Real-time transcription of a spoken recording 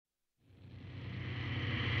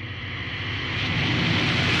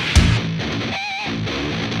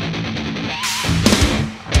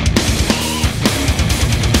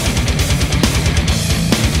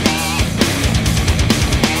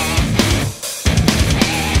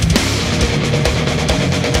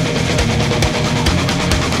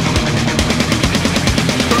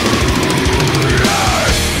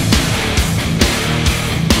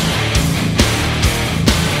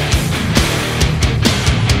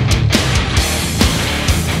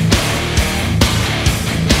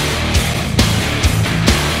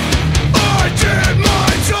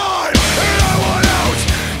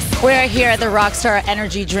are here at the Rockstar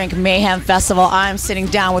Energy Drink Mayhem Festival. I'm sitting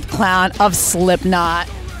down with Clown of Slipknot.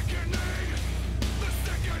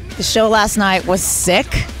 The show last night was sick.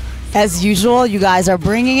 As usual, you guys are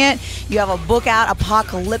bringing it. You have a book out,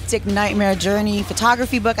 Apocalyptic Nightmare Journey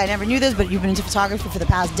photography book. I never knew this, but you've been into photography for the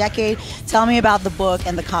past decade. Tell me about the book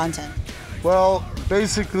and the content. Well,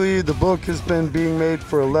 basically, the book has been being made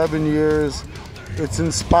for 11 years. It's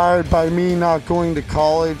inspired by me not going to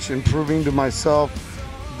college and proving to myself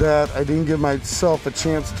that I didn't give myself a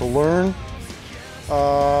chance to learn.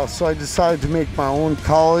 So I decided to make my own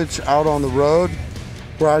college out on the road,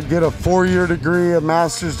 where I'd get a 4-year degree, a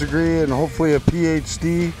master's degree, and hopefully a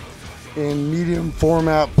PhD in medium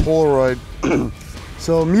format Polaroid.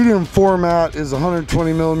 So medium format is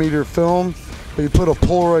 120 millimeter film, but you put a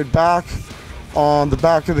Polaroid back on the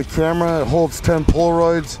back of the camera. It holds 10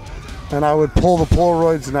 Polaroids, and I would pull the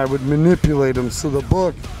Polaroids and I would manipulate them. So the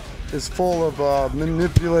book is full of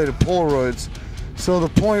manipulated Polaroids. So the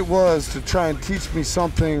point was to try and teach me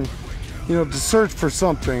something, you know, to search for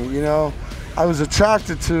something, you know. I was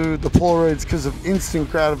attracted to the Polaroids because of instant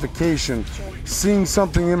gratification, seeing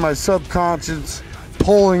something in my subconscious,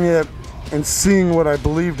 pulling it, and seeing what I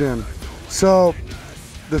believed in. So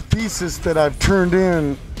the thesis that I've turned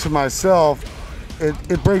in to myself,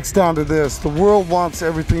 it breaks down to this. The world wants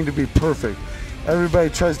everything to be perfect. Everybody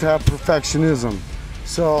tries to have perfectionism.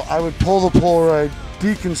 So I would pull the Polaroid,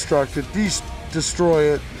 deconstruct it,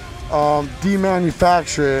 destroy it,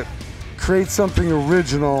 demanufacture it, create something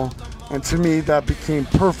original, and to me that became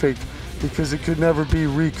perfect because it could never be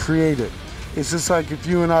recreated. It's just like if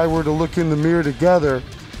you and I were to look in the mirror together.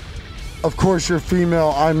 Of course you're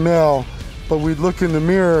female, I'm male, but we'd look in the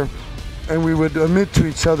mirror and we would admit to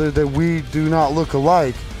each other that we do not look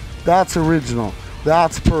alike. That's original.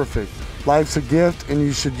 That's perfect. Life's a gift and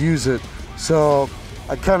you should use it. So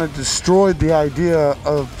I kind of destroyed the idea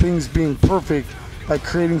of things being perfect by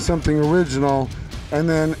creating something original and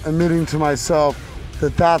then admitting to myself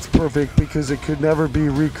that that's perfect because it could never be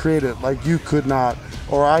recreated, like you could not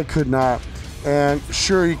or I could not. And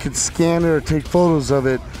sure, you could scan it or take photos of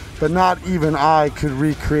it, but not even I could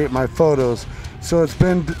recreate my photos. So it's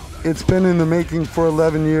been in the making for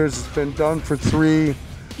 11 years. It's been done for 3.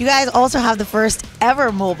 You guys also have the first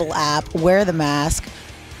ever mobile app, Wear the Mask,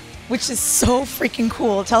 which is so freaking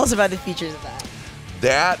cool. Tell us about the features of that.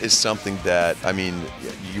 That is something that, I mean,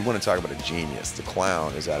 you want to talk about a genius. The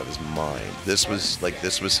clown is out of his mind. This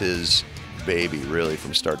was his baby, really,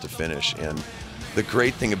 from start to finish. And the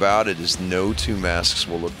great thing about it is no two masks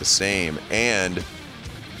will look the same. And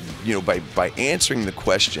you know, by answering the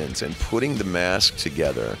questions and putting the mask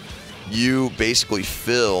together, you basically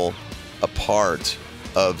fill a part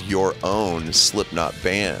of your own Slipknot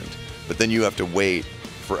band. But then you have to wait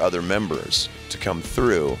for other members to come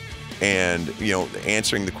through and, you know,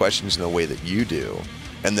 answering the questions in the way that you do.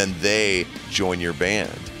 And then they join your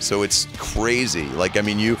band. So it's crazy. Like, I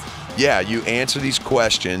mean, you answer these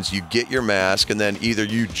questions, you get your mask, and then either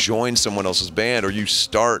you join someone else's band or you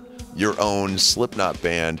start your own Slipknot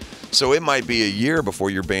band. So it might be a year before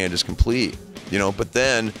your band is complete, you know. But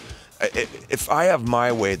then if I have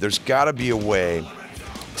my way, there's got to be a way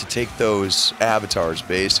to take those avatars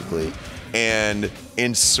basically and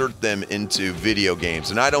insert them into video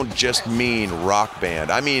games. And I don't just mean Rock Band.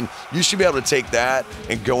 I mean, you should be able to take that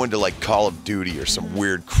and go into like Call of Duty or some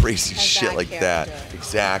weird crazy shit like that.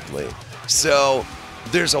 Exactly. So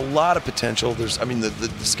there's a lot of potential. I mean, the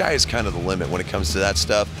sky is kind of the limit when it comes to that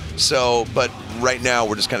stuff. So, but right now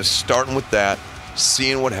we're just kind of starting with that,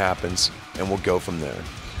 seeing what happens, and we'll go from there.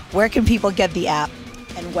 Where can people get the app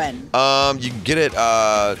and when? You can get it,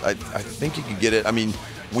 I think you can get it, I mean,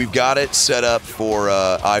 we've got it set up for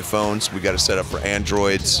iPhones. We got it set up for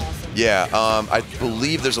Androids. Yeah, I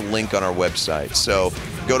believe there's a link on our website. So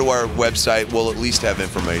go to our website. We'll at least have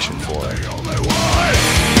information for it.